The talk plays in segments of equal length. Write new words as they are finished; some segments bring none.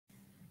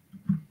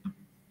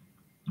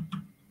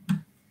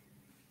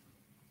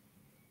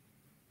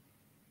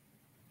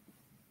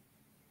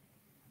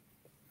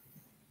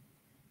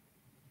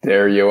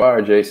There you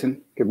are,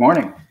 Jason. Good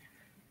morning.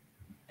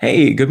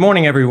 Hey, good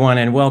morning, everyone,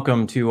 and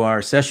welcome to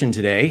our session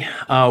today.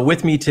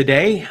 With me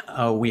today,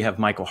 we have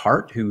Michael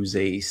Hart, who's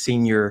a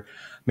senior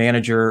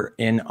manager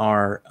in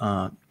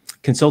our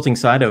consulting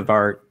side of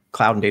our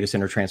cloud and data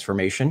center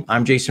transformation.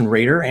 I'm Jason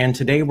Rader, and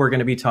today we're going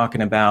to be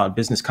talking about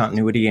business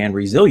continuity and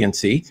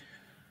resiliency.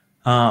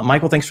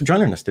 Michael, thanks for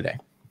joining us today.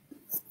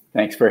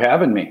 Thanks for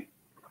having me.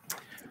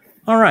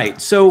 All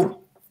right.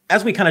 So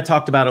as we kind of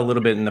talked about a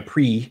little bit in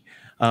the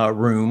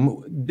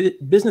room,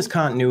 business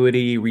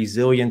continuity,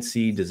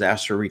 resiliency,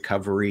 disaster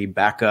recovery,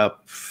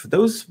 backup,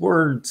 those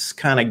words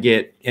kind of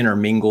get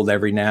intermingled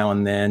every now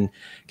and then.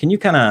 Can you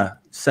kind of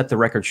set the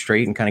record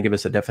straight and kind of give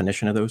us a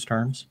definition of those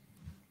terms?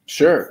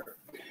 Sure.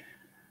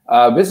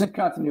 Business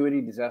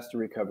continuity, disaster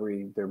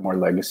recovery, they're more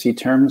legacy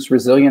terms.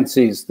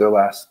 Resiliency is the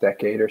last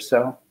decade or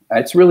so.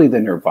 It's really the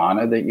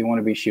nirvana that you want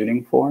to be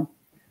shooting for.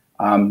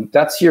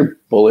 That's your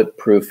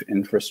bulletproof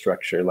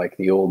infrastructure, like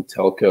the old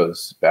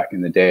telcos back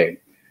in the day,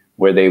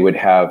 where they would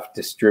have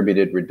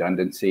distributed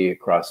redundancy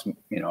across,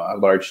 a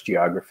large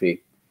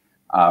geography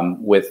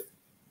with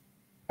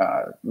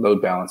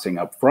load balancing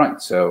up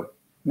front. So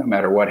no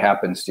matter what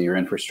happens to your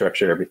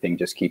infrastructure, everything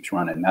just keeps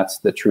running. That's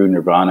the true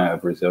nirvana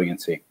of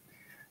resiliency.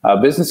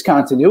 Business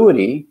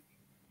continuity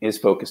is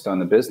focused on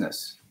the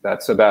business.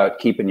 That's about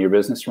keeping your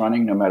business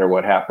running no matter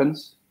what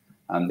happens.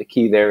 The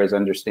key there is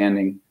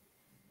understanding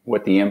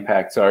what the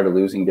impacts are to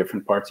losing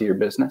different parts of your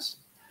business.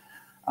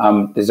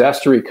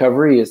 Disaster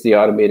recovery is the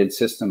automated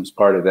systems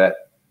part of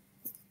that.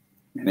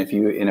 And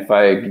if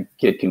I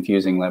get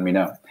confusing, let me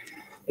know.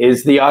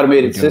 Is the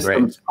automated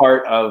systems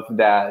part of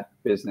that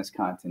business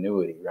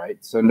continuity, right?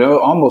 So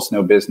almost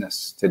no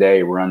business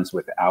today runs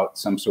without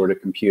some sort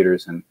of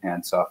computers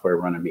and software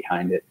running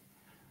behind it.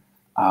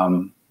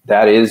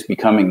 That is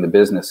becoming the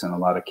business in a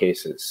lot of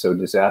cases. So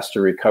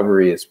disaster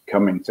recovery is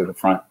coming to the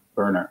front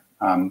burner.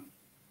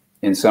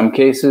 In some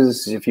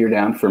cases, if you're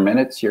down for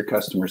minutes, your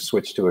customers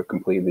switch to a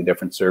completely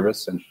different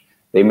service and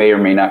they may or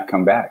may not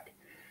come back.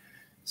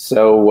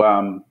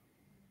 So,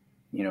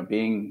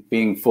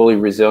 being fully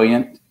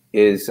resilient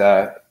is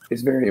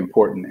very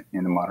important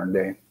in the modern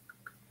day.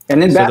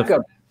 And then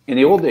backup. In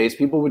the old days,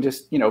 people would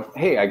just,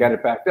 hey, I got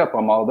it backed up,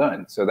 I'm all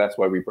done. So that's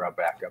why we brought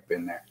backup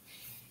in there.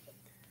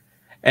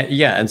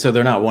 And so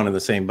they're not one and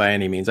the same by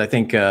any means. I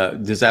think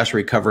disaster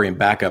recovery and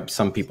backup,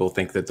 some people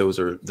think that those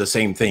are the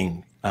same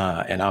thing,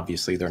 and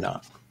obviously they're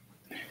not.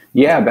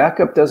 Yeah,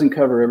 backup doesn't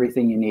cover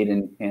everything you need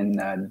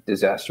in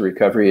disaster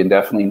recovery, and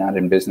definitely not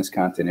in business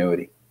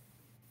continuity.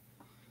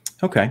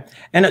 Okay.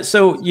 And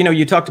so,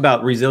 you talked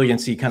about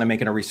resiliency kind of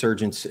making a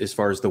resurgence as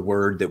far as the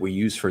word that we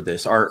use for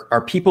this.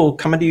 Are people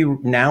coming to you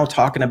now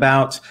talking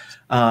about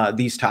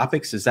these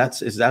topics? Is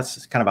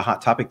that kind of a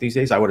hot topic these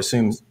days? I would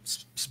assume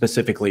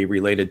specifically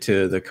related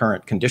to the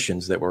current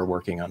conditions that we're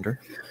working under.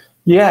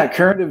 Yeah,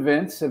 current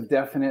events have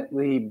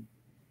definitely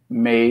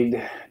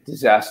made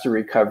disaster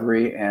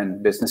recovery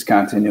and business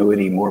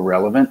continuity more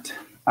relevant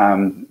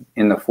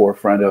in the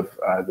forefront of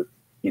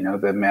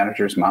the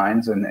managers'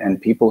 minds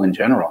and people in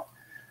general.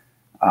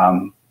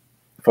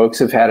 Folks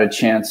have had a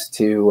chance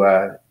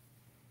to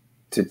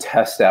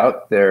test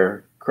out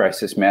their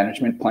crisis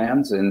management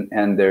plans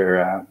and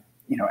their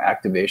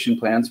activation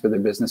plans for their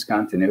business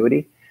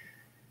continuity.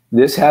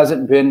 This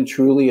hasn't been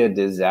truly a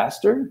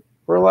disaster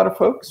for a lot of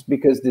folks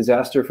because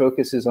disaster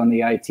focuses on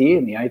the IT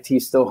and the IT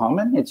is still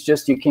humming. It's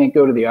just you can't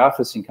go to the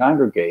office and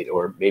congregate,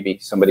 or maybe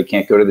somebody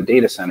can't go to the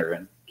data center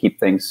and keep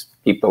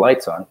the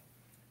lights on.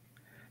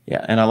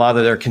 Yeah, and a lot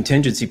of their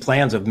contingency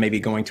plans of maybe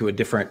going to a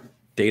different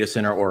data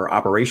center or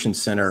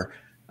operations center,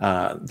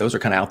 those are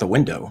kind of out the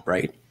window,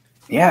 right?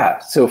 Yeah.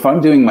 So if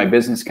I'm doing my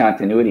business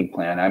continuity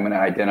plan, I'm going to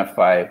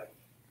identify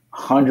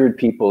 100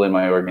 people in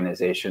my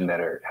organization that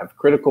have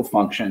critical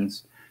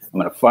functions. I'm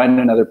going to find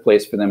another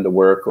place for them to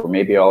work, or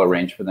maybe I'll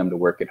arrange for them to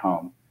work at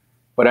home.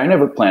 But I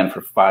never planned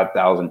for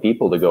 5,000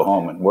 people to go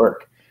home and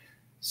work.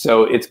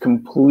 So it's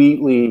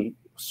completely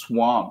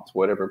swamped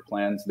whatever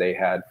plans they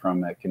had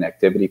from a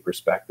connectivity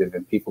perspective.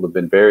 And people have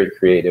been very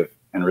creative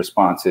and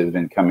responsive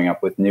in coming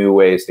up with new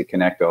ways to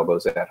connect all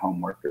those at-home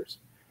workers.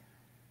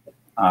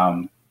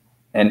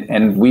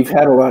 And we've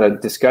had a lot of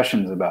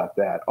discussions about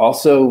that.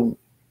 Also,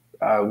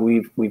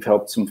 we've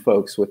helped some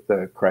folks with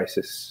the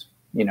crisis.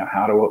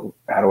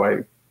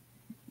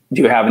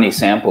 Do you have any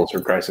samples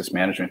for crisis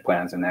management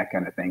plans and that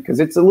kind of thing?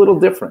 Because it's a little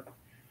different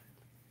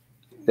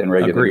than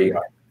regular VR.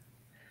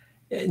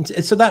 And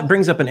so that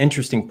brings up an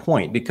interesting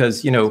point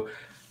because,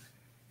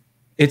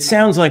 it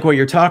sounds like what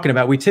you're talking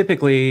about, we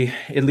typically,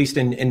 at least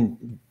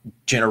in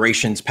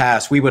generations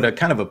past, we would have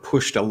kind of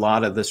pushed a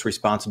lot of this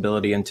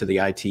responsibility into the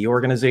IT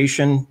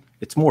organization.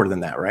 It's more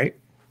than that, right?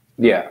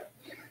 Yeah.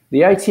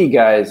 The IT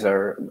guys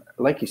are,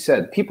 like you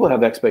said, people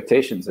have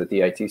expectations that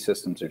the IT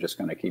systems are just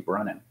going to keep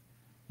running.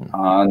 Mm-hmm.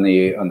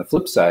 On the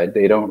flip side,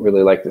 they don't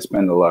really like to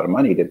spend a lot of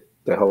money to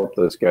help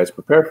those guys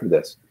prepare for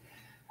this.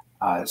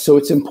 So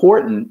it's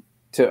important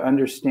to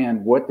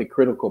understand what the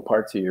critical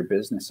parts of your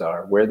business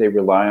are, where they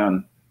rely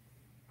on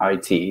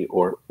IT,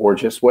 or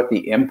just what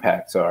the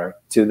impacts are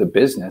to the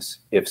business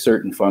if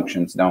certain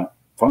functions don't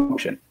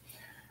function.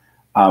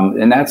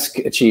 And that's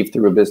achieved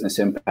through a business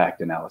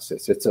impact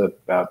analysis. It's a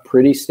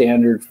pretty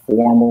standard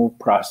formal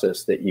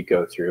process that you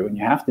go through, and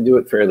you have to do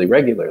it fairly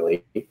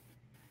regularly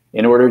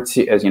in order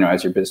to, as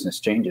your business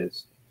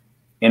changes,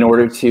 in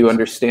order to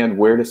understand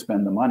where to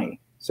spend the money,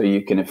 so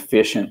you can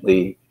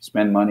efficiently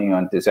spend money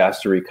on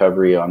disaster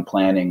recovery, on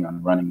planning,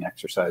 on running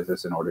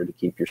exercises in order to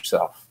keep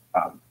yourself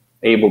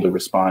able to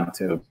respond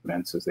to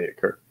events as they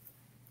occur.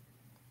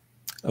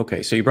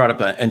 Okay, so you brought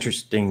up an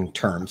interesting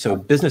term. So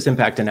business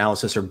impact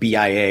analysis, or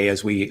BIA,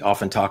 as we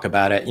often talk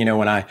about it.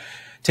 When I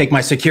take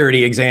my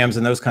security exams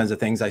and those kinds of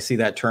things, I see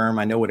that term,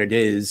 I know what it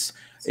is.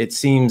 It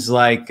seems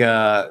like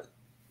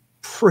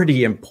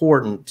pretty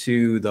important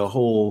to the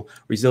whole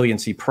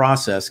resiliency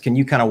process. Can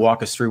you kind of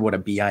walk us through what a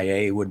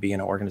BIA would be in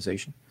an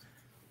organization?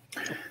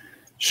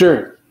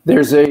 Sure.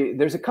 There's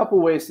a couple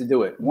ways to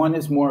do it. One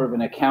is more of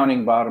an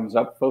accounting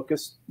bottoms-up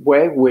focused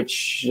way,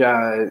 which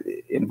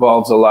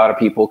involves a lot of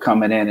people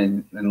coming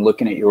in and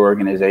looking at your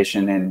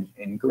organization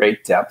in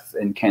great depth,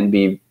 and can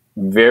be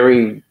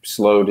very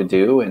slow to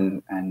do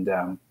and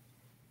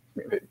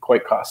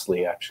quite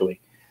costly,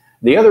 actually.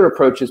 The other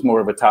approach is more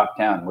of a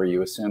top-down, where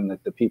you assume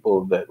that the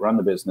people that run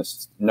the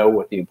business know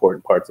what the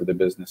important parts of the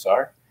business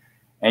are,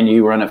 and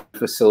you run a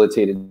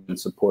facilitated and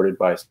supported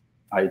by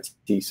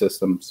IT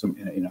systems,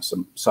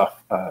 some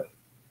soft,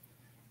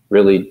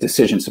 really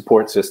decision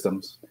support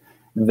systems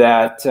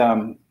that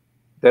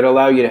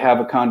allow you to have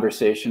a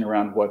conversation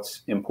around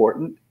what's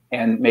important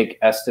and make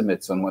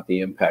estimates on what the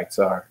impacts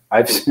are.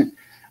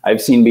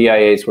 I've seen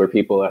BIAs where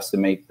people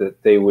estimate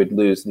that they would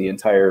lose the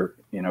entire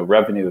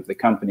revenue of the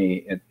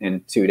company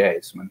in 2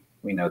 days, when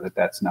we know that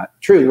that's not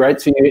true,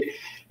 right? So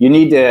you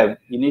need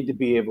to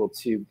be able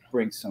to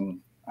bring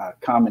some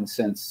common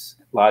sense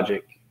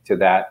logic to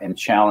that and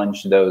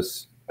challenge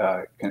those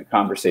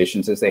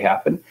conversations as they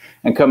happen,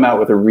 and come out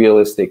with a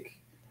realistic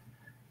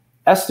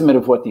estimate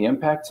of what the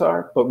impacts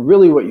are. But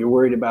really what you're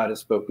worried about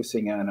is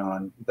focusing in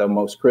on the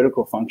most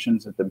critical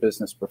functions that the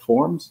business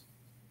performs,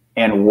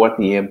 and what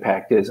the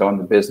impact is on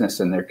the business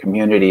and their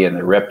community and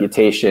their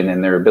reputation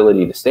and their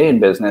ability to stay in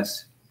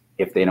business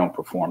if they don't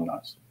perform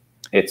those.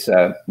 It's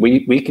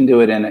we can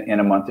do it in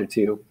a month or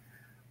two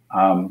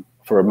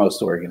for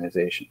most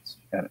organizations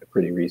at a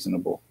pretty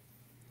reasonable.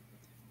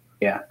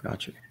 Yeah.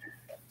 Gotcha.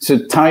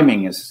 So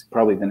timing is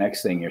probably the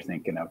next thing you're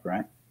thinking of,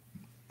 right?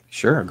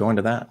 Sure, go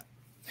into that.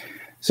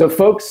 So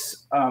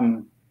folks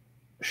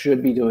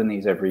should be doing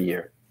these every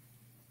year.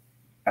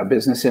 A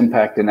business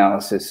impact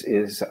analysis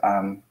is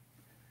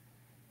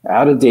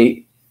out of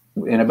date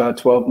in about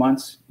 12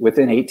 months.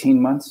 Within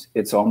 18 months,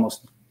 it's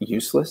almost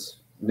useless.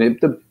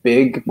 The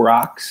big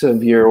rocks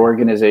of your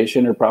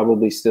organization are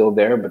probably still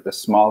there, but the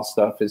small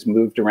stuff has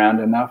moved around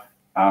enough.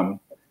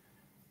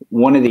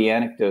 One of the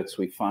anecdotes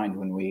we find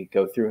when we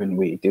go through and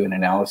we do an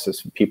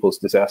analysis of people's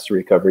disaster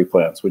recovery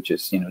plans, which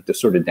is the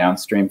sort of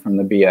downstream from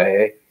the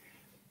BIA,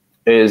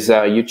 is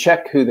you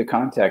check who the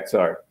contacts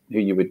are, who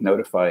you would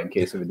notify in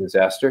case of a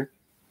disaster.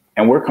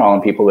 And we're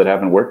calling people that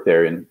haven't worked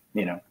there in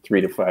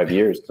 3 to 5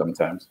 years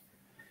sometimes.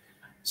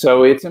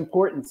 So it's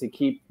important to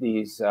keep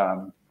this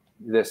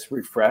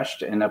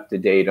refreshed and up to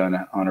date on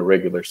a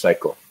regular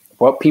cycle.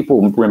 What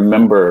people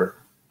remember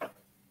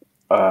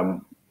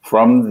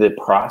from the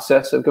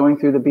process of going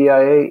through the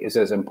BIA is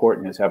as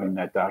important as having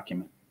that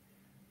document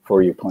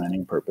for your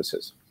planning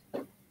purposes.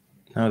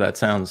 No, that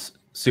sounds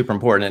super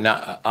important. And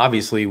now,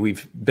 obviously,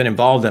 we've been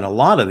involved in a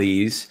lot of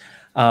these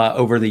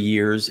over the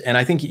years. And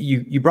I think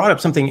you brought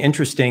up something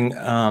interesting,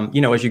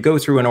 as you go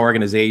through an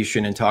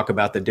organization and talk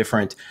about the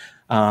different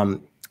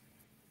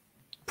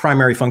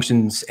primary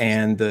functions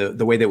and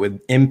the way that would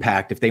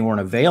impact if they weren't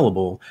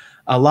available.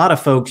 A lot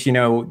of folks,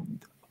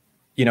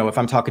 if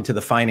I'm talking to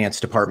the finance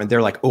department,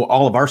 they're like, oh,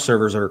 all of our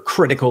servers are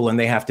critical and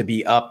they have to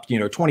be up,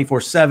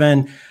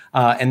 24/7.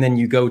 And then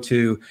you go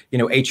to,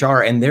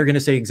 HR, and they're going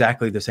to say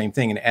exactly the same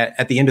thing. And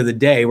at the end of the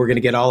day, we're going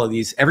to get all of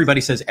these.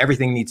 Everybody says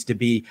everything needs to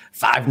be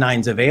 5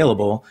 nines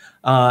available.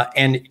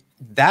 And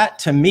that,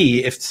 to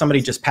me, if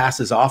somebody just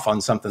passes off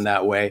on something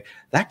that way,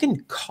 that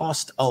can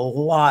cost a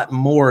lot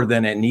more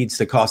than it needs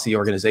to cost the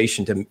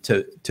organization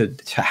to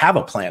have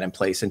a plan in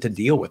place and to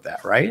deal with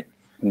that, right?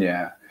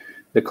 Yeah.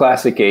 The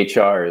classic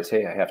HR is,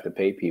 hey, I have to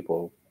pay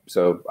people,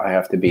 so I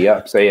have to be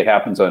up. Say it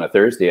happens on a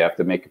Thursday, I have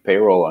to make a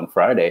payroll on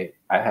Friday.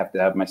 I have to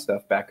have my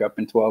stuff back up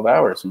in 12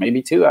 hours,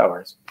 maybe 2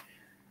 hours.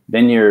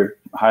 Then your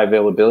high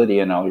availability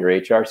in all your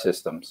HR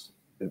systems.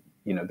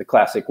 The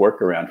classic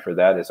workaround for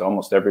that is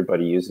almost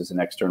everybody uses an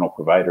external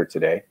provider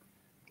today,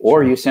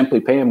 or you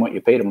simply pay them what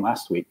you paid them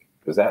last week,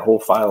 because that whole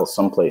file is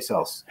someplace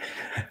else.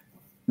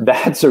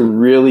 That's a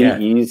really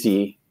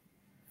easy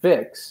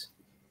fix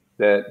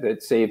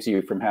that saves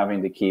you from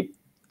having to keep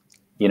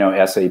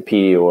SAP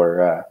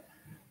or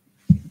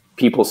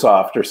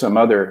PeopleSoft or some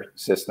other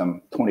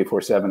system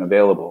 24/7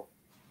 available.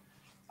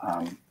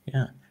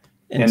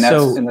 And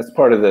that's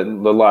part of the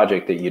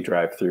logic that you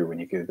drive through when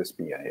you do this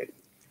BIA.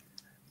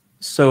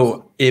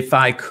 So if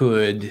I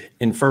could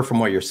infer from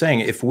what you're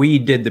saying, if we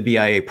did the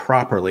BIA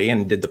properly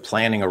and did the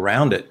planning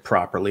around it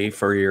properly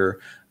for your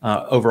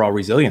overall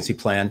resiliency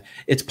plan,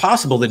 it's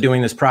possible that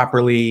doing this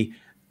properly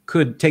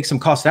could take some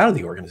cost out of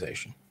the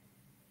organization.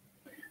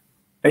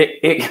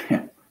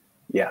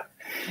 Yeah,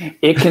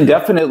 it can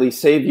definitely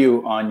save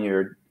you on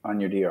your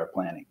DR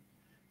planning.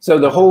 So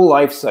the whole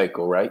life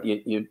cycle, right?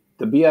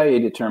 The BIA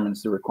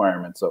determines the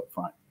requirements up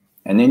front.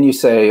 And then you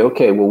say,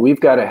 okay, well,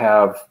 we've got to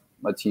have,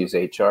 let's use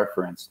HR,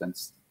 for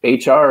instance.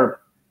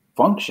 HR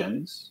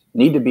functions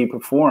need to be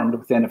performed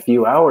within a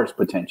few hours,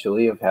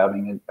 potentially, of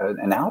having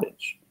an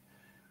outage.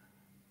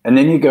 And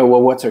then you go,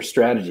 well, what's our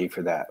strategy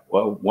for that?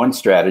 Well, one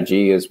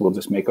strategy is we'll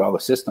just make all the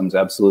systems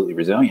absolutely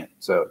resilient,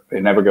 so they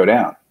never go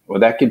down. Well,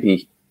 that could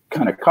be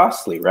kind of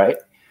costly, right?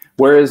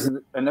 Whereas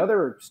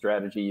another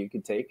strategy you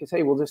could take is,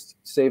 hey, we'll just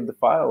save the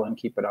file and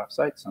keep it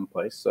offsite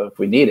someplace. So if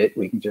we need it,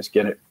 we can just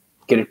get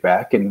it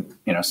back and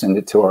send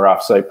it to our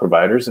offsite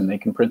providers, and they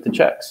can print the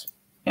checks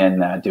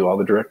and do all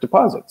the direct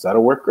deposits.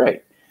 That'll work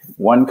great.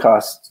 One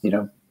costs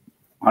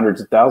hundreds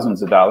of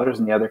thousands of dollars,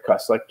 and the other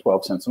costs like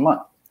 12 cents a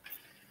month.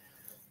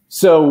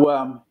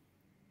 So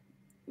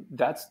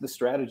that's the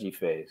strategy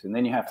phase. And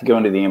then you have to go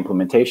into the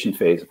implementation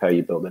phase of how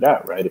you build it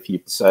out, right? If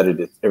you've decided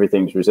that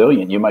everything's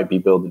resilient, you might be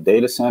building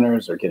data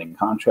centers or getting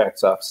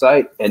contracts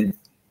off-site. And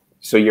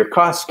so your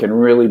costs can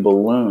really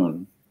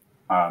balloon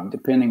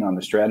depending on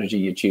the strategy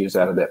you choose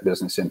out of that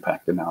business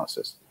impact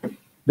analysis.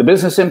 The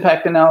business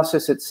impact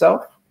analysis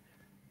itself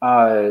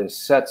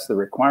sets the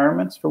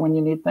requirements for when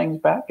you need things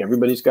back.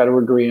 Everybody's got to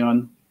agree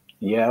on,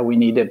 yeah, we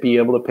need to be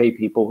able to pay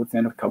people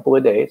within a couple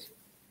of days.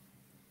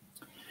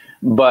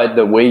 But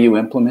the way you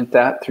implement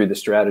that through the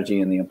strategy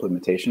and the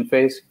implementation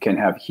phase can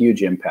have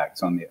huge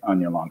impacts on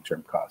your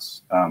long-term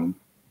costs.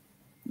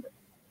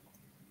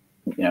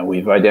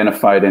 We've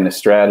identified in a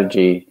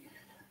strategy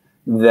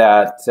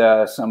that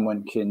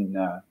someone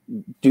can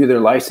do their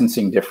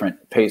licensing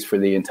different, pays for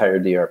the entire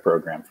DR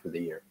program for the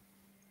year.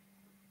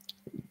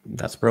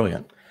 That's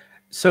brilliant.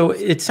 So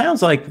it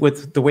sounds like,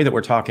 with the way that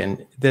we're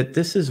talking, that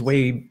this is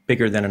way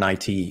bigger than an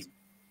IT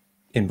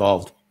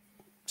involved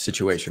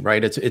situation,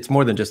 right? It's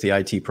more than just the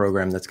IT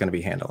program that's going to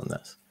be handling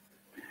this.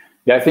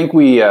 Yeah, I think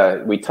we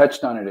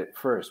touched on it at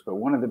first, but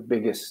one of the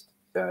biggest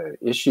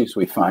issues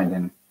we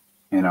find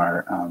in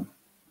our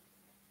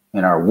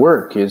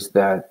work is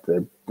that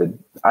the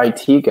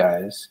IT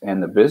guys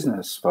and the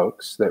business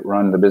folks that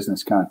run the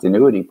business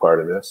continuity part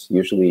of this,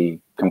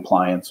 usually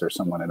compliance or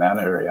someone in that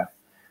area,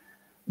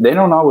 they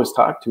don't always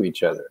talk to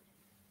each other.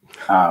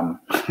 Right?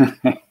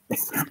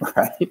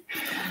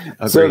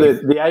 Agreed. So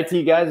the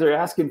IT guys are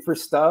asking for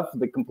stuff.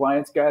 The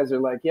compliance guys are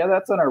like, yeah,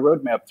 that's on our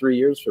roadmap 3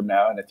 years from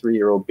now. And a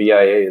 3-year-old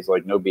BIA is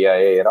like no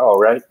BIA at all,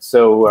 right?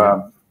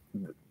 So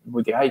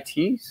with the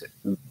ITs,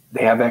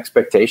 they have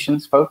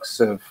expectations, folks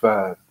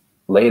have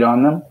laid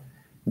on them.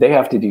 They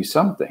have to do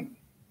something.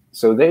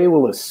 So they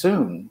will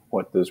assume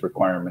what those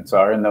requirements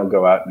are, and they'll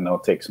go out and they'll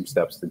take some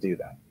steps to do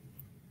that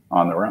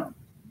on their own.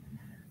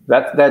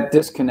 That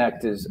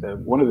disconnect is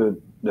one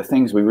of the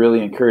things we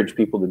really encourage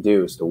people to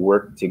do, is to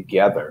work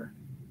together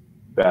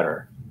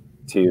better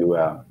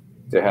to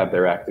have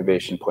their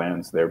activation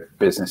plans, their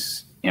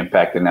business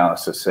impact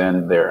analysis,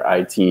 and their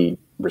IT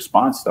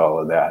response to all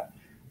of that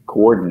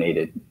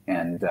coordinated.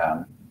 And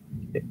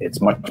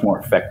it's much more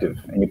effective.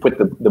 And you put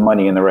the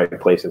money in the right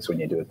places when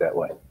you do it that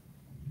way.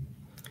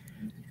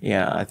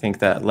 Yeah, I think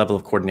that level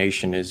of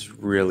coordination is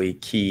really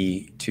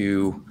key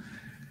to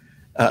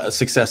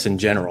success in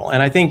general.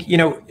 And I think,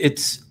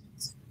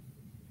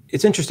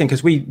 it's interesting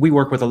because we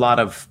work with a lot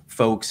of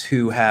folks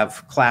who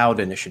have cloud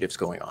initiatives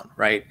going on,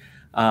 right?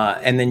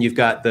 And then you've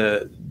got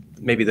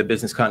maybe the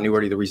business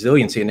continuity, the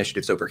resiliency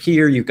initiatives over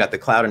here. You've got the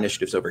cloud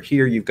initiatives over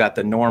here. You've got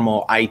the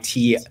normal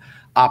IT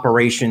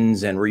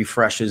operations and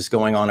refreshes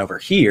going on over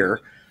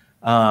here.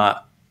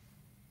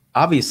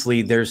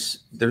 Obviously,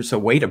 there's a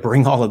way to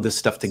bring all of this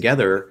stuff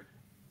together.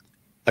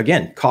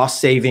 Again,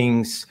 cost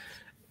savings,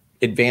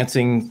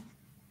 advancing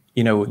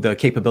the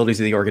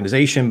capabilities of the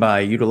organization by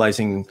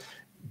utilizing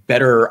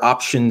better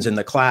options in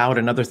the cloud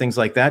and other things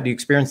like that. Do you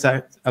experience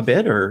that a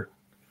bit, or?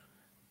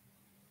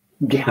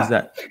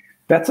 Yeah,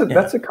 that's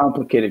a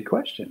complicated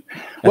question.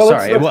 Well,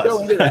 sorry, let's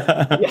go into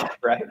that. Yeah,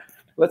 right.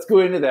 Let's go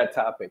into that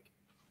topic.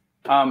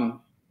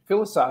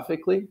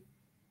 Philosophically,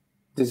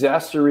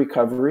 disaster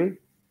recovery,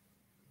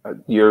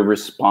 your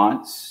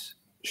response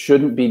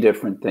shouldn't be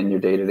different than your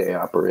day-to-day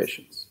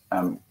operations.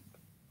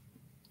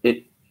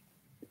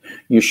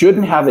 You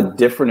shouldn't have a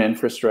different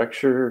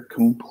infrastructure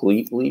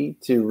completely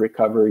to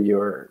recover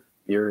your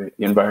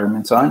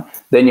environments on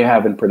than you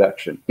have in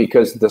production,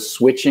 because the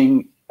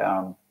switching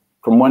from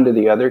one to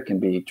the other can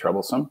be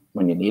troublesome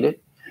when you need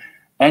it,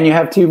 and you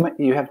have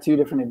two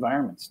different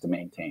environments to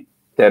maintain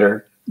that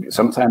are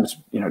sometimes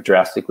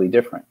drastically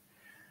different.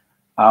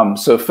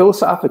 So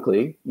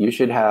philosophically, you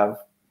should have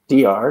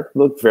DR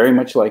look very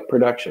much like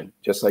production,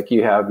 just like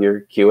you have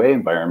your QA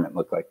environment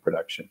look like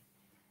production,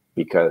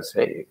 because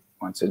hey,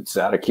 once it's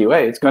out of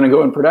QA, it's going to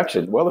go in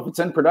production. Well, if it's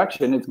in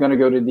production, it's going to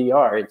go to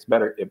DR. It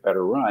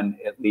better run,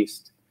 at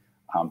least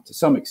to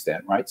some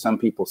extent, right? Some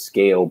people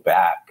scale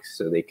back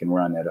so they can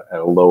run at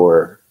a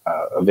lower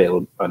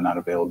not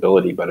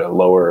availability, but a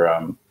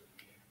lower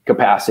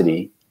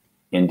capacity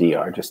in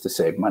DR just to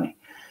save money.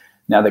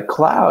 Now the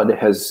cloud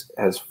has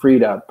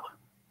freed up,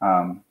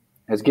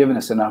 has given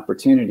us an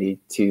opportunity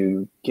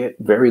to get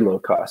very low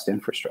cost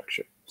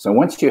infrastructure. So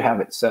once you have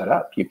it set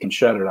up, you can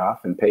shut it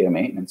off and pay a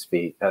maintenance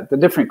fee. The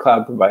different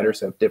cloud providers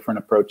have different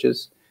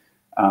approaches.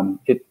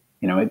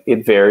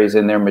 It varies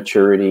in their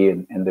maturity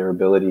and their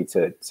ability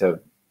to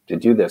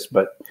do this.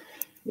 But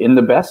in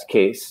the best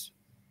case,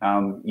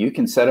 you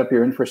can set up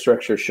your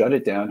infrastructure, shut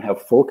it down,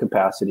 have full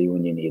capacity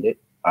when you need it,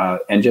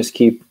 and just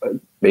keep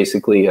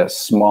basically a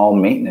small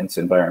maintenance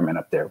environment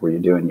up there where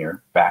you're doing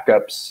your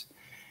backups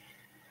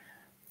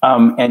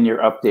and your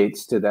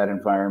updates to that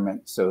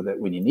environment, so that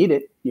when you need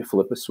it, you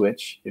flip a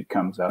switch, it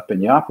comes up,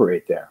 and you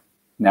operate there.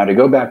 Now, to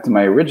go back to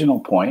my original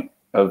point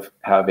of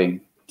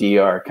having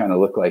DR kind of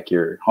look like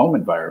your home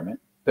environment,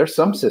 there's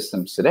some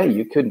systems today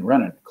you couldn't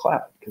run in the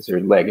cloud because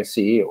they're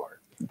legacy, or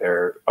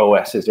their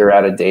OSs are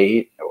out of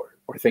date,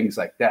 or things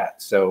like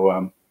that.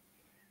 So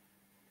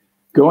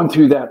going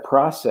through that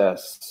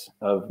process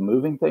of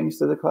moving things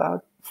to the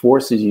cloud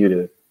forces you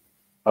to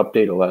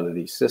update a lot of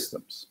these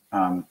systems.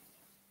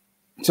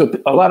 So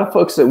a lot of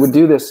folks that would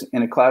do this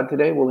in a cloud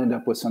today will end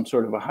up with some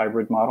sort of a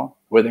hybrid model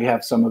where they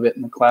have some of it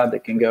in the cloud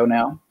that can go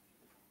now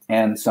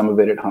and some of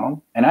it at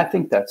home. And I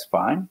think that's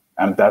fine.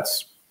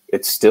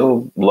 It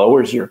still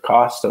lowers your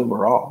cost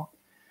overall.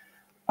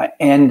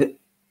 And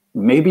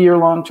maybe your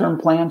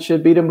long-term plan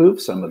should be to move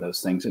some of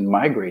those things and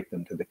migrate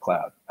them to the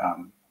cloud.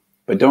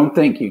 But don't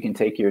think you can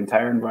take your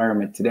entire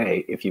environment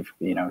today. If you've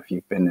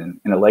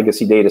been in a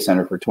legacy data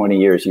center for 20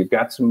 years, you've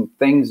got some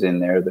things in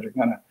there that are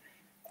going to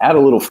add a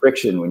little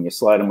friction when you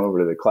slide them over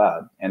to the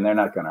cloud, and they're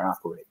not going to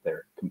operate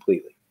there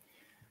completely.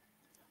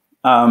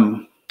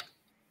 Wow,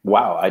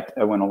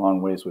 I went a long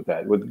ways with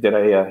that. Did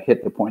I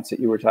hit the points that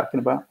you were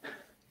talking about?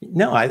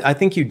 No, I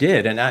think you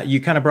did. And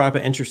you kind of brought up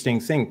an interesting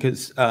thing,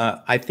 because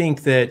I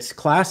think that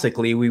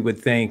classically we would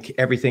think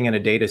everything in a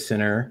data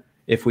center,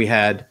 if we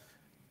had,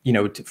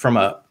 from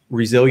a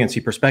resiliency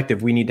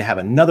perspective, we need to have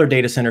another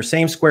data center,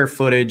 same square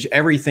footage,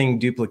 everything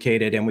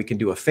duplicated, and we can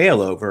do a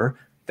failover.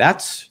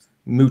 That's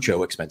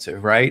mucho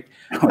expensive, right?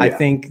 Oh, yeah. I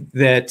think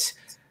that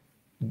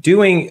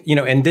doing,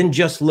 and then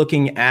just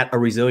looking at a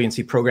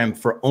resiliency program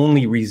for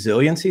only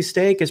resiliency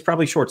sake is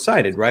probably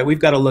short-sighted, right? We've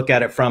got to look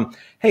at it from,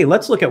 hey,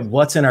 let's look at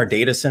what's in our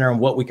data center and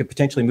what we could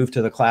potentially move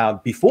to the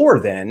cloud before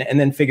then, and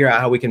then figure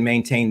out how we can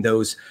maintain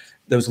those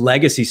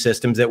legacy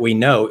systems that we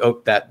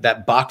know,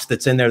 that box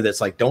that's in there that's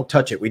like, don't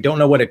touch it. We don't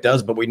know what it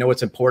does, but we know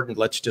it's important.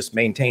 Let's just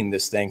maintain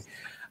this thing.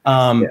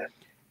 Yeah.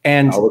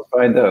 And I'll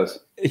find those.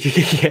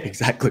 Yeah,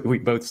 exactly.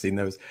 We've both seen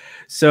those.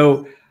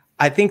 So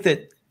I think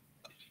that,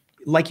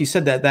 like you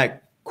said,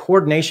 that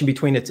coordination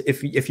between it,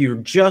 if you're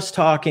just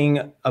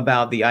talking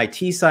about the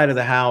IT side of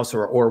the house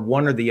or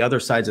one or the other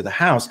sides of the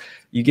house,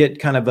 you get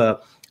kind of a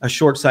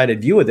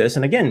short-sighted view of this.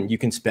 And again, you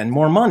can spend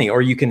more money,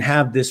 or you can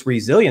have this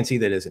resiliency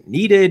that isn't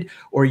needed,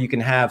 or you can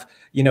have,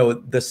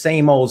 the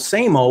same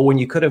old when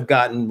you could have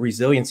gotten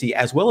resiliency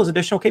as well as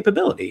additional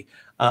capability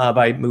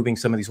by moving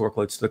some of these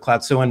workloads to the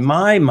cloud. So in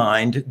my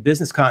mind,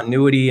 business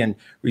continuity and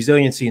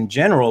resiliency in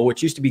general,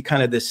 which used to be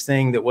kind of this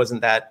thing that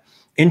wasn't that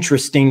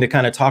interesting to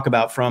kind of talk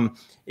about from,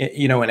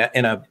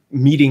 in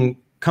a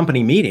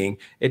company meeting,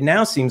 it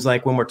now seems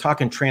like when we're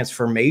talking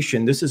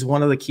transformation, this is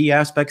one of the key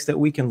aspects that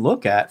we can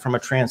look at from a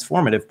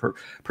transformative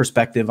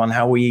perspective on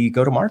how we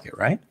go to market,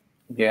 right?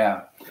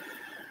 Yeah.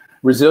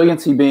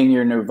 Resiliency being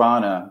your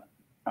nirvana,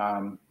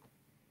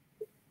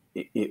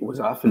 it was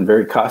often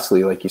very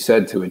costly, like you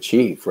said, to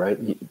achieve, right?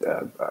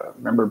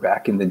 Remember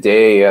back in the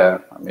day,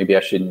 maybe I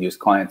shouldn't use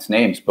clients'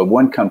 names, but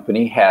one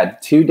company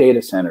had 2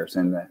 data centers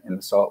in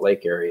the Salt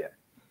Lake area,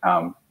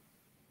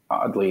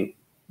 oddly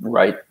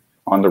right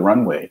on the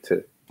runway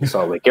to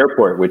Salt Lake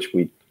Airport, which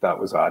we thought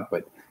was odd,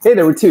 but hey,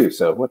 there were 2,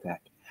 so what the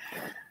heck?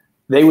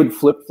 They would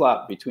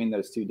flip-flop between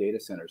those 2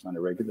 data centers on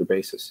a regular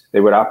basis. They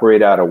would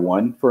operate out of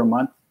one for a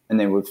month, and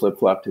then would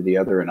flip-flop to the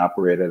other and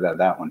operate out of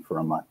that one for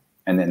a month.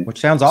 And then, which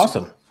sounds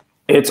awesome.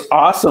 It's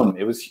awesome.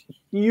 It was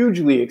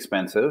hugely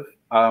expensive,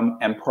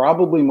 and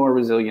probably more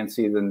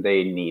resiliency than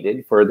they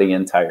needed for the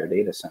entire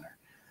data center.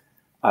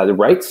 The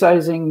right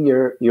sizing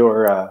your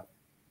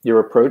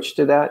approach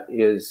to that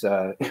is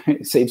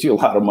it saves you a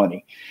lot of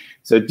money.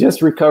 So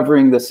just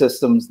recovering the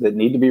systems that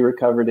need to be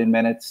recovered in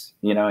minutes,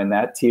 in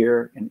that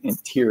tier, and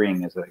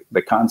tiering is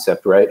the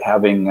concept, right?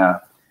 Having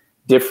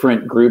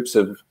different groups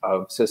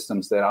of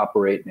systems that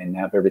operate and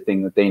have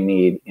everything that they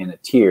need in a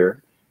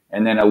tier,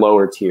 and then a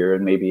lower tier,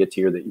 and maybe a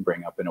tier that you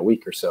bring up in a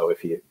week or so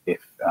if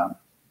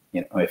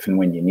and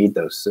when you need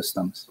those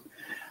systems,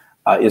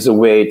 is a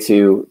way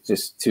to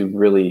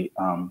really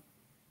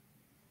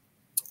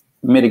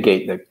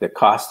mitigate the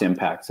cost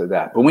impacts of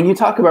that. But when you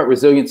talk about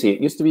resiliency, it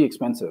used to be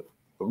expensive,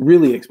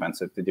 really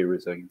expensive to do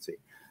resiliency.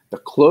 The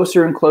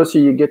closer and closer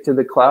you get to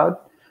the cloud,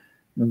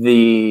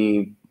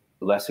 the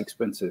less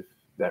expensive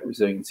that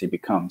resiliency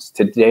becomes.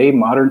 Today,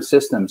 modern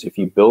systems, if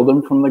you build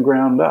them from the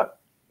ground up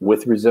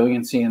with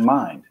resiliency in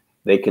mind,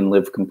 they can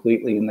live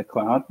completely in the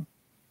cloud,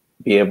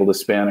 be able to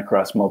span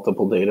across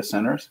multiple data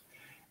centers,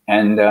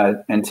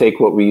 and take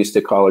what we used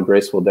to call a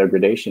graceful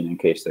degradation in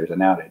case there's an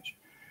outage.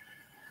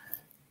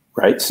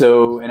 Right.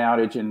 So an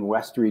outage in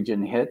West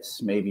region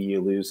hits, maybe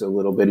you lose a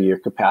little bit of your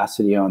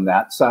capacity on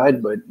that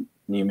side, but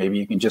maybe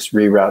you can just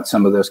reroute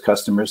some of those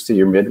customers to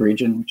your mid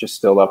region, which is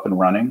still up and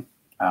running.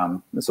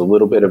 It's a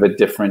little bit of a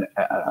different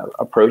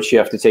approach you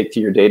have to take to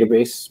your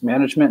database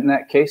management in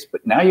that case,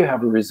 but now you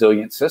have a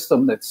resilient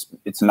system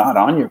it's not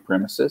on your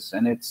premises,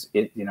 and it's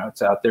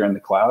out there in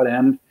the cloud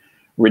and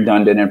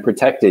redundant and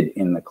protected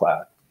in the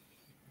cloud.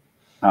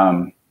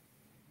 I'm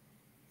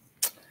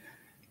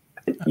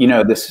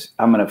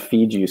going to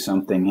feed you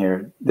something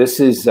here. This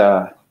is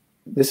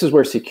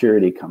where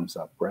security comes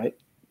up, right?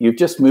 You've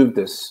just moved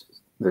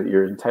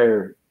your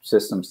entire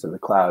systems to the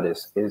cloud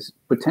is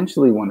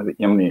potentially one of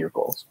your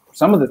goals.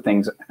 Some of the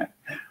things,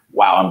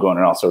 wow, I'm going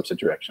in all sorts of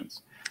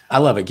directions. I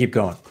love it. Keep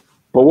going.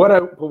 But what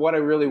I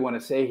really want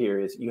to say here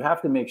is you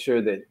have to make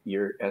sure that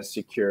you're as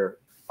secure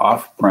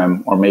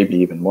off-prem, or maybe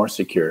even more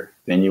secure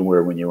than you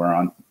were when you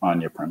were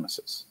on your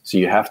premises. So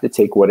you have to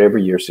take whatever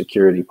your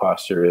security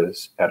posture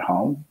is at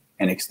home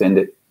and extend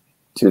it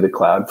to the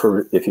cloud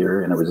for if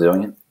you're in a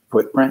resilient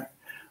footprint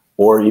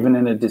or even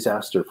in a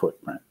disaster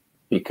footprint.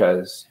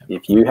 Because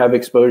if you have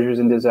exposures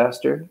in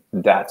disaster,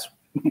 they're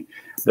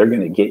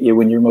going to get you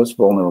when you're most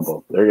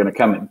vulnerable. They're going to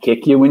come and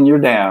kick you when you're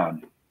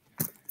down.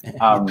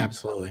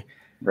 Absolutely.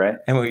 Right.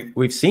 And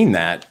we've seen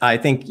that. I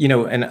think,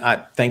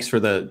 thanks for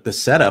the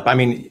setup. I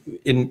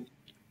mean,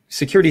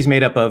 security is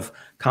made up of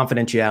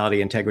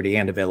confidentiality, integrity,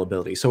 and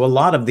availability. So a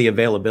lot of the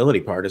availability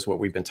part is what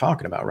we've been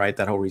talking about, right?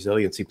 That whole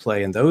resiliency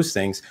play and those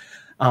things.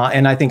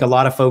 And I think a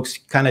lot of folks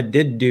kind of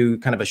did do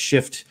kind of a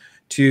shift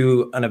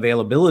to an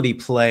availability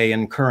play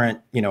and current,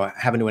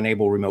 having to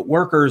enable remote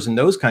workers and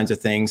those kinds of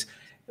things.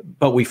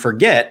 But we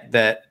forget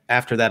that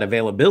after that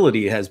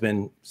availability has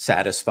been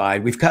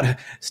satisfied, we've got to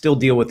still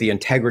deal with the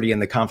integrity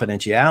and the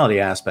confidentiality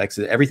aspects.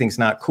 Everything's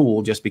not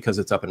cool just because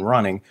it's up and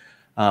running.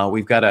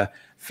 We've got to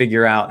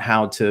figure out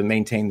how to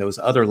maintain those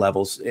other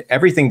levels.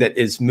 Everything that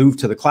is moved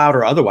to the cloud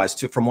or otherwise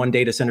from one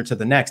data center to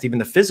the next, even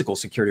the physical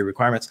security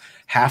requirements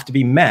have to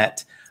be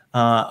met.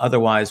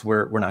 Otherwise,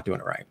 we're not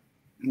doing it right.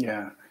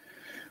 Yeah.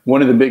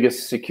 One of the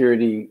biggest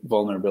security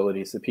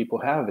vulnerabilities that people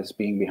have is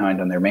being behind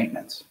on their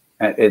maintenance.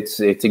 It's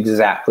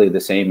exactly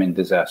the same in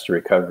disaster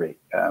recovery.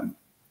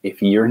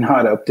 If you're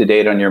not up to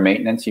date on your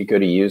maintenance, you go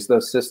to use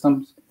those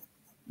systems,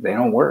 they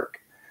don't work.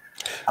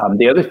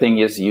 The other thing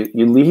is you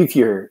leave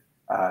your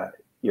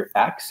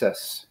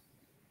access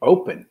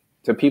open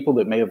to people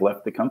that may have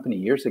left the company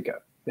years ago.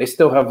 They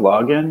still have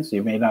logins.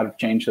 You may not have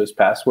changed those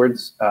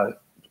passwords.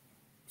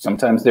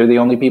 Sometimes they're the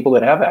only people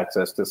that have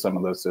access to some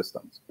of those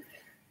systems.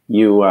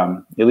 You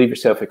leave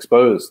yourself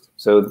exposed.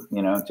 So,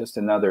 just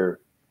another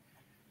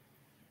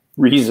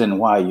reason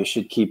why you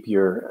should keep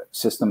your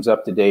systems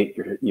up to date,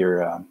 do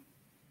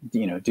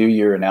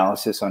your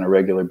analysis on a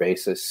regular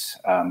basis,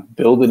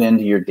 build it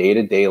into your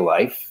day-to-day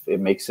life. It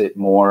makes it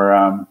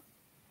more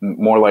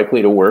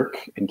likely to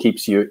work and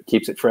keeps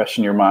it fresh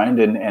in your mind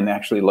and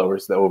actually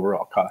lowers the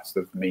overall cost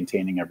of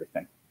maintaining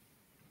everything.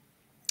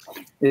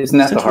 Isn't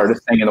that the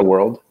hardest thing in the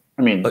world?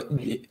 I mean,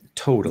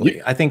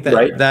 totally. I think that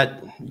right?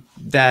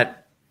 that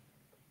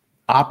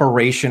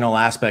operational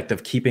aspect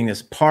of keeping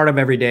this part of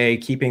every day,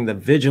 keeping the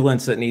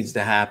vigilance that needs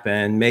to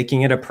happen,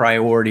 making it a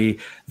priority,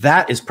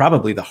 that is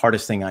probably the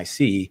hardest thing I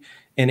see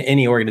in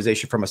any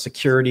organization from a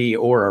security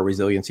or a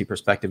resiliency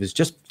perspective, is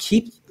just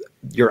keep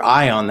your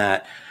eye on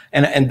that.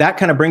 And that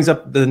kind of brings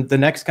up the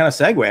next kind of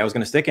segue I was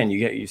going to stick in.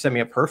 You set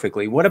me up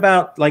perfectly. What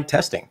about like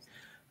testing?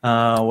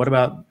 What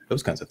about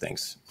those kinds of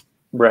things?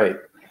 Right.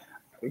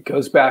 It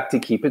goes back to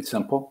keep it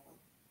simple.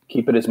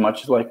 Keep it as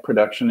much like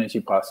production as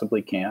you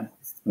possibly can.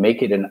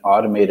 Make it an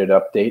automated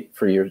update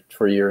for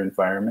your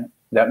environment.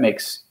 That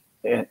makes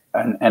it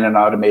an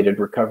automated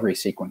recovery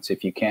sequence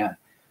if you can.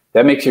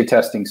 That makes your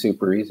testing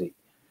super easy.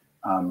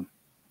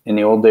 In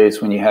the old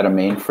days when you had a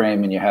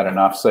mainframe and you had an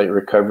offsite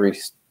recovery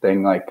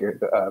thing like,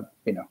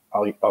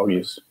 I'll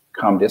use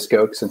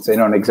ComDisco since they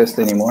don't exist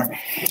anymore.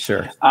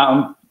 Sure.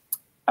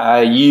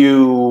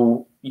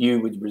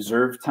 You would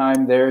reserve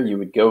time there. You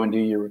would go and do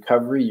your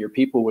recovery. Your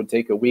people would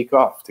take a week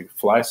off to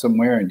fly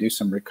somewhere and do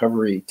some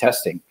recovery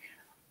testing.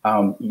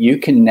 You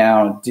can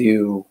now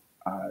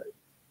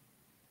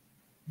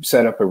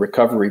set up a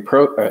recovery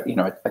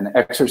an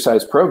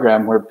exercise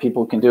program where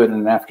people can do it in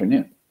an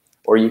afternoon,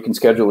 or you can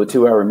schedule a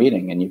 2-hour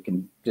meeting and you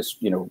can just,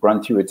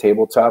 run through a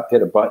tabletop,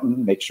 hit a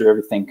button, make sure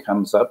everything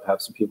comes up,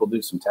 have some people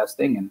do some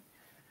testing,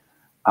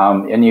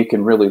 and you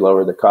can really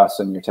lower the costs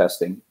on your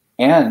testing.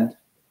 And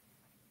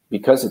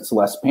because it's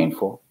less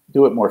painful,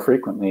 do it more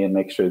frequently and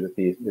make sure that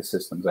the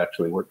systems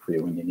actually work for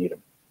you when you need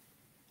them.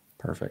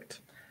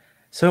 Perfect.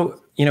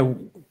 So,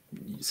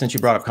 since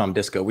you brought up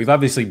ComDisco, we've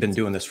obviously been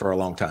doing this for a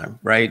long time,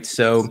 right?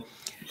 So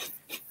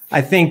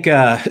I think,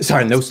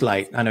 sorry, no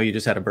slight. I know you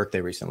just had a birthday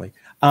recently.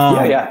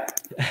 Yeah.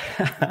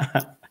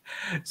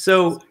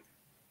 So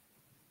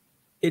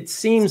it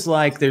seems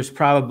like there's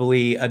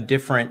probably a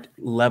different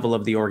level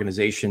of the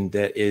organization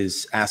that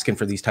is asking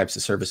for these types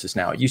of services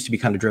now. It used to be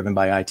kind of driven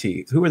by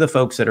IT. Who are the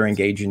folks that are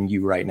engaging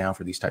you right now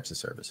for these types of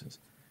services?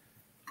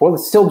 well,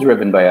 it's still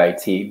driven by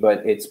IT,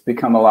 but it's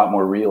become a lot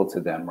more real to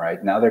them,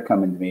 right? Now they're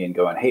coming to me and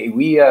going, hey,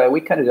 we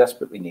kind of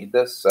desperately need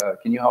this.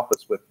 Can you help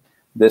us with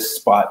this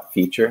spot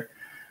feature?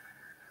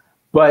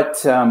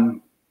 But a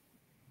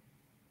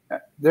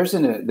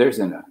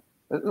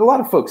lot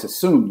of folks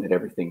assume that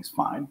everything's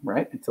fine,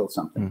 right? Until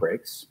something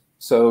breaks.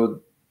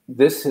 So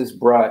this has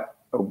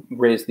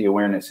raised the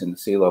awareness in the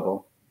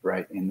C-level,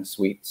 right, in the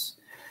suites,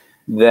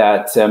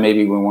 that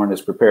maybe we weren't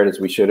as prepared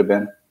as we should have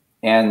been,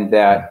 and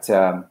that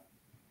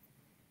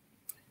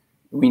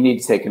we need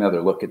to take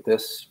another look at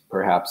this,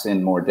 perhaps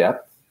in more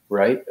depth,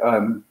 right?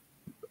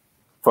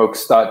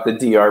 Folks thought the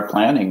DR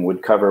planning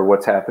would cover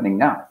what's happening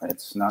now.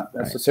 It's not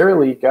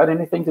necessarily got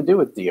anything to do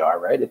with DR,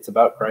 right? It's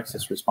about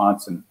crisis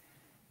response, and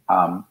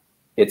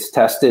it's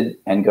tested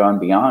and gone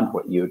beyond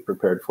what you had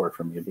prepared for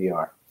from your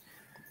DR.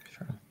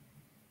 Sure.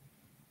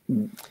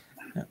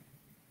 Yeah.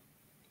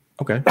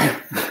 Okay.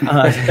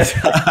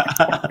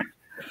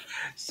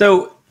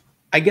 So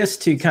I guess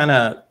to kind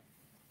of,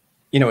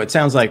 it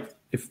sounds like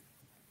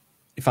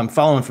if I'm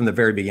following from the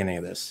very beginning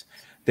of this,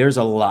 there's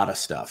a lot of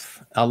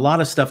stuff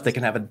that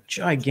can have a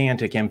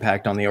gigantic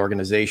impact on the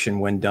organization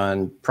when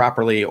done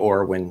properly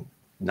or when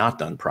not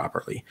done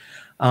properly.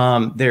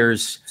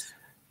 There's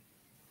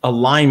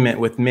alignment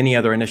with many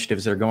other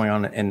initiatives that are going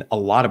on in a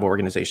lot of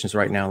organizations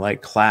right now,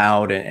 like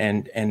cloud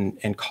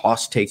and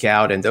cost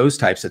takeout and those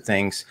types of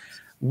things.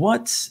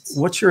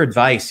 What's your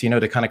advice,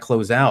 to kind of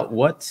close out?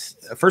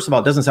 First of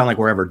all, it doesn't sound like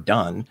we're ever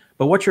done,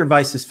 but what's your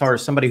advice as far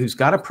as somebody who's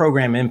got a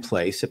program in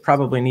place, it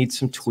probably needs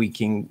some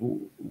tweaking?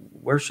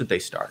 Where should they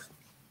start?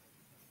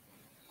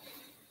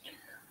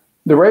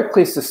 The right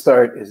place to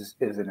start is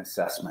an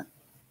assessment.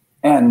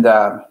 And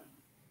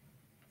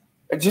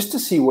just to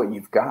see what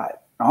you've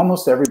got.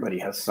 Almost everybody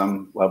has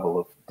some level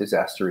of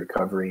disaster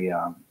recovery.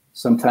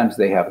 Sometimes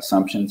they have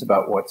assumptions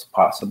about what's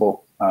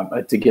possible.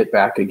 To get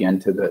back again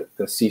to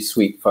the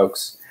C-suite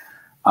folks,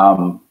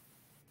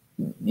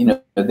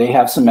 they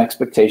have some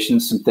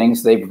expectations, some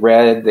things they've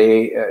read.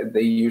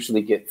 They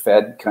usually get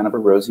fed kind of a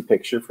rosy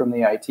picture from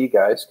the IT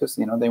guys because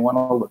they want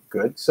to look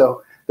good.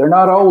 So they're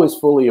not always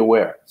fully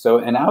aware. So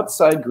an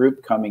outside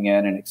group coming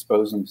in and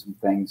exposing some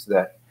things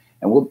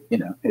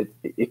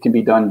it can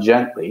be done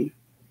gently,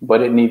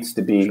 but it needs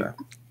to be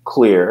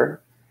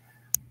clear.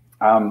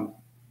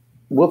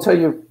 We'll tell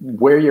you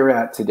where you're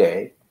at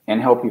today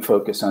and help you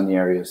focus on the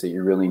areas that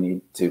you really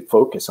need to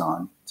focus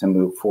on to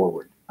move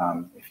forward.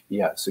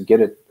 So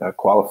get a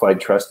qualified,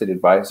 trusted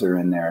advisor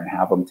in there and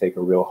have them take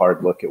a real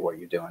hard look at what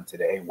you're doing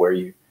today, where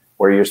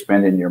you're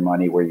spending your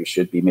money, where you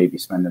should be maybe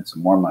spending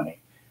some more money,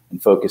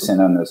 and focus in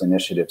on those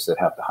initiatives that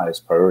have the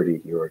highest priority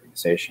to your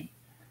organization.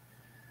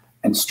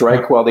 And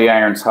strike while the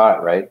iron's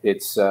hot, right?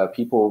 It's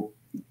people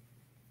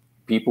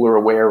are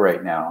aware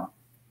right now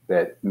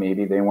that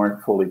maybe they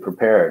weren't fully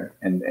prepared,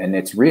 and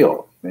it's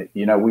real.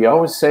 We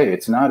always say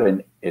it's not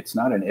an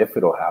if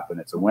it'll happen,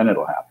 it's a when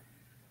it'll happen.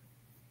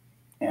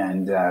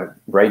 And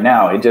right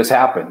now it just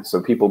happened.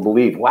 So people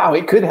believe, wow,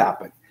 it could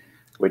happen,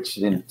 which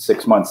in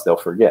 6 months they'll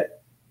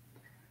forget.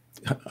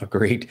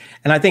 Agreed.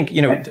 And I think,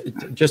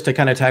 just to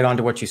kind of tag on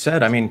to what you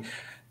said, I mean,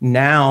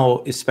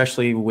 now,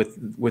 especially with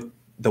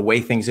the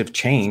way things have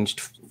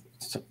changed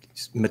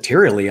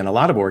materially in a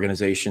lot of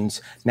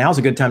organizations, now's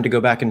a good time to go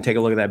back and take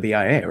a look at that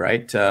BIA,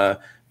 right?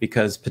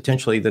 Because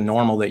potentially the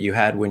normal that you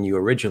had when you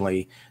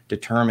originally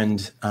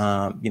determined,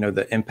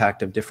 the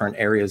impact of different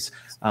areas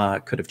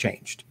could have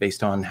changed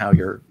based on how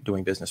you're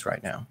doing business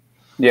right now.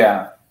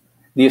 Yeah.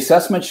 The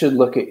assessment should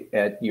look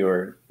at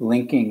your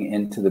linking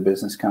into the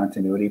business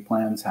continuity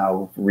plans,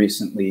 how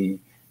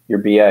recently your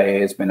BIA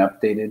has been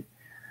updated.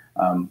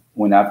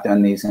 When I've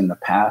done these in the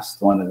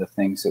past, one of the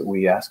things that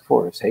we ask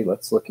for is, hey,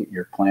 let's look at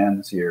your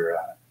plans,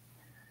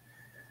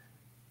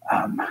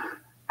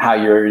 how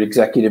your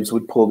executives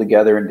would pull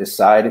together and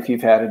decide if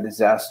you've had a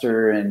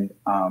disaster, and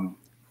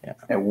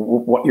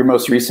what your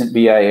most recent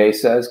BIA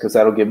says, because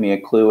that'll give me a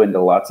clue into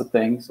lots of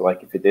things.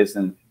 Like if it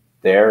isn't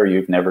there or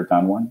you've never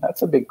done one,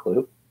 that's a big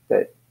clue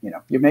that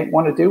you may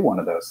want to do one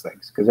of those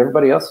things, because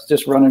everybody else is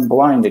just running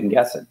blind and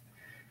guessing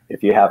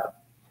if you haven't.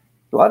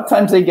 A lot of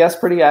times they guess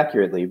pretty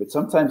accurately, but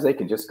sometimes they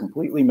can just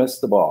completely miss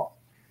the ball.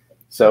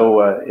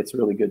 So it's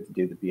really good to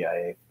do the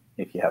BIA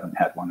if you haven't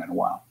had one in a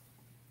while.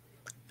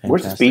 Fantastic. We're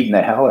just beating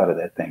the hell out of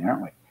that thing,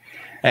 aren't we?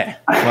 Hey,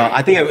 well,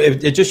 I think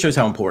it just shows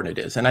how important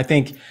it is. And I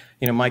think,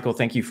 Michael,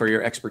 thank you for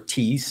your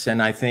expertise.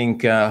 And I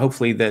think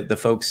hopefully that the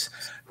folks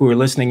who are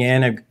listening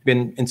in have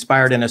been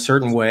inspired in a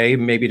certain way,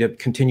 maybe to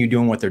continue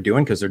doing what they're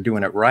doing because they're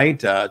doing it right,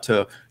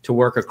 to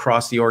work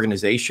across the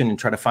organization and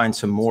try to find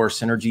some more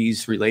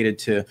synergies related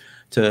to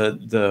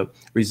the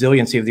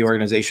resiliency of the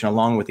organization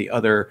along with the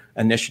other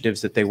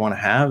initiatives that they want to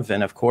have.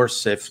 And of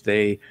course, if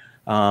they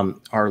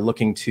are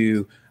looking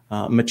to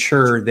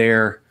mature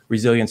their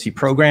resiliency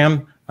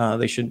program,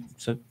 they should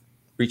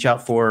reach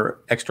out for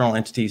external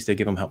entities to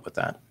give them help with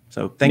that.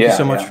 So thank you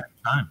so much for your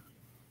time.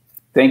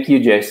 Thank you,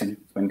 Jason.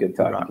 It's been good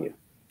talking to you.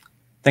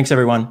 Thanks,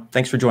 everyone.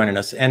 Thanks for joining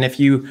us. And if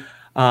you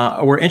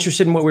were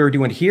interested in what we were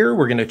doing here,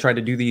 we're going to try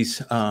to do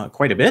these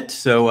quite a bit.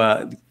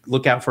 So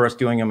look out for us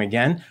doing them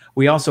again.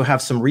 We also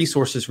have some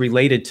resources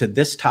related to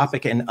this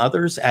topic and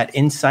others at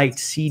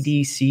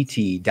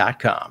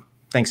insightcdct.com.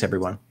 Thanks,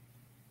 everyone.